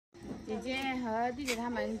姐姐和弟弟他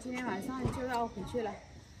们今天晚上就要回去了。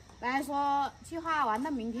本来说计划玩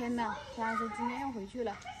到明天的，突然说今天要回去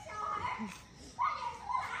了。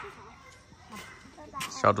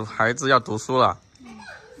小孩子要读书了。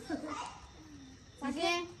小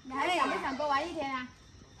新，你还想不想多玩一天啊？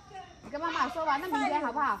你跟妈妈说玩到明天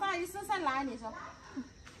好不好？下一次再来，你说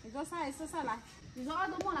下一次再来。你说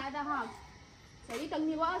2周末来的哈，谁等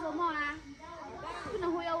你过2周末啦？不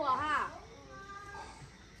能忽悠我哈。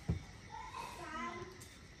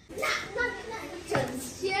整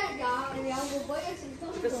些，然后我也是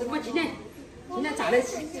做。这个是我今天炸的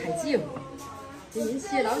菜鸡肉，今天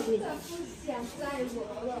洗捞去。想载我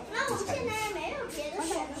了。那我们现在没有别的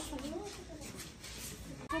选择。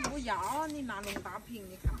我不要，你拿弄大瓶，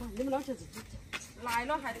你看，你们老姐自己来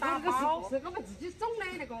了还打包，是我们自己种的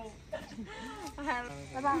那个。还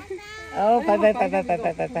拜拜。哦，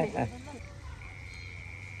拜。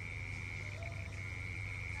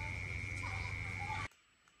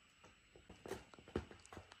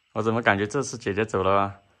我怎么感觉这次姐姐走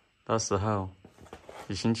了，到时候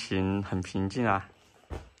你心情很平静啊，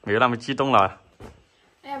没有那么激动了。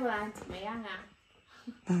要不然怎么样啊？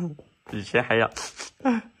以前还要。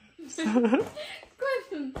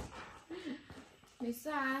滚！没事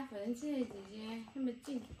啊，反正现在姐姐那么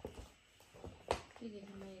近，弟弟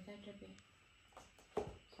他们也在这边，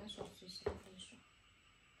想耍随时都可以耍。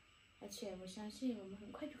而且我相信我们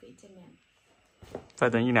很快就可以见面了。再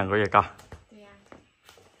等1、2个月嘎。对呀、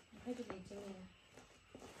很快就可以见面了。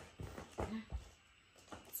你看，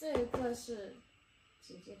这个是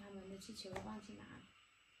姐姐他们的气球忘记拿了，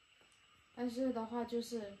但是的话就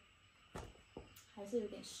是还是有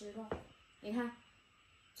点失落。你看，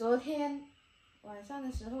昨天晚上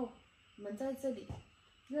的时候我们在这里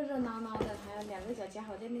热热闹闹的，还有2个小家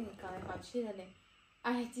伙在那里搞来搞去的嘞。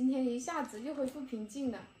哎，今天一下子又恢复平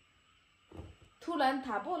静了，突然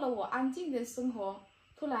打破了我安静的生活，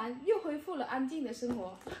突然又恢复了安静的生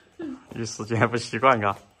活。一时间还不习惯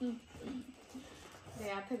嘎。对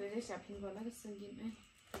呀、特别是小苹果那个声音，哎，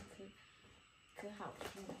可好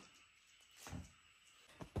听了。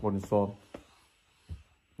我跟你说，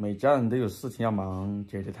每家人都有事情要忙，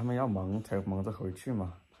姐姐他们要忙才忙着回去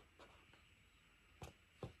嘛。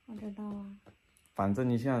我知道啊。反正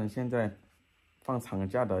你像现在放长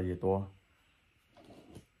假的也多，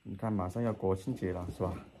你看马上要国庆节了是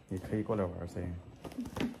吧？你可以过来玩噻。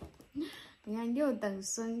你看，又等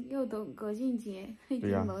生又等国庆节，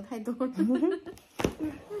阴谋太多了。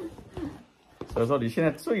所以说你现在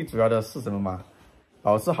最主要的是什么嘛？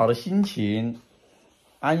保持好的心情，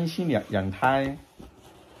安心养胎，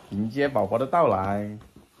迎接宝宝的到来，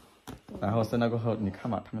然后生了过后，你看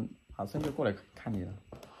嘛，他们马上就过来看你了，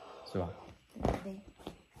是吧？对。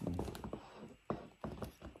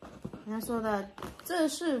人家说的，这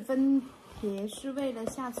是分别是为了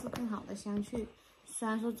下次更好的相聚。虽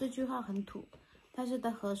然说这句话很土，但是它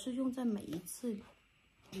合适用在每一次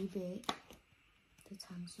离别的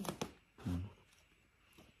场景。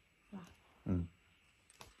是吧？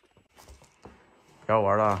不要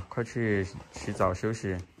玩了，快去洗澡休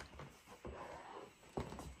息。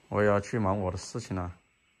我也要去忙我的事情了。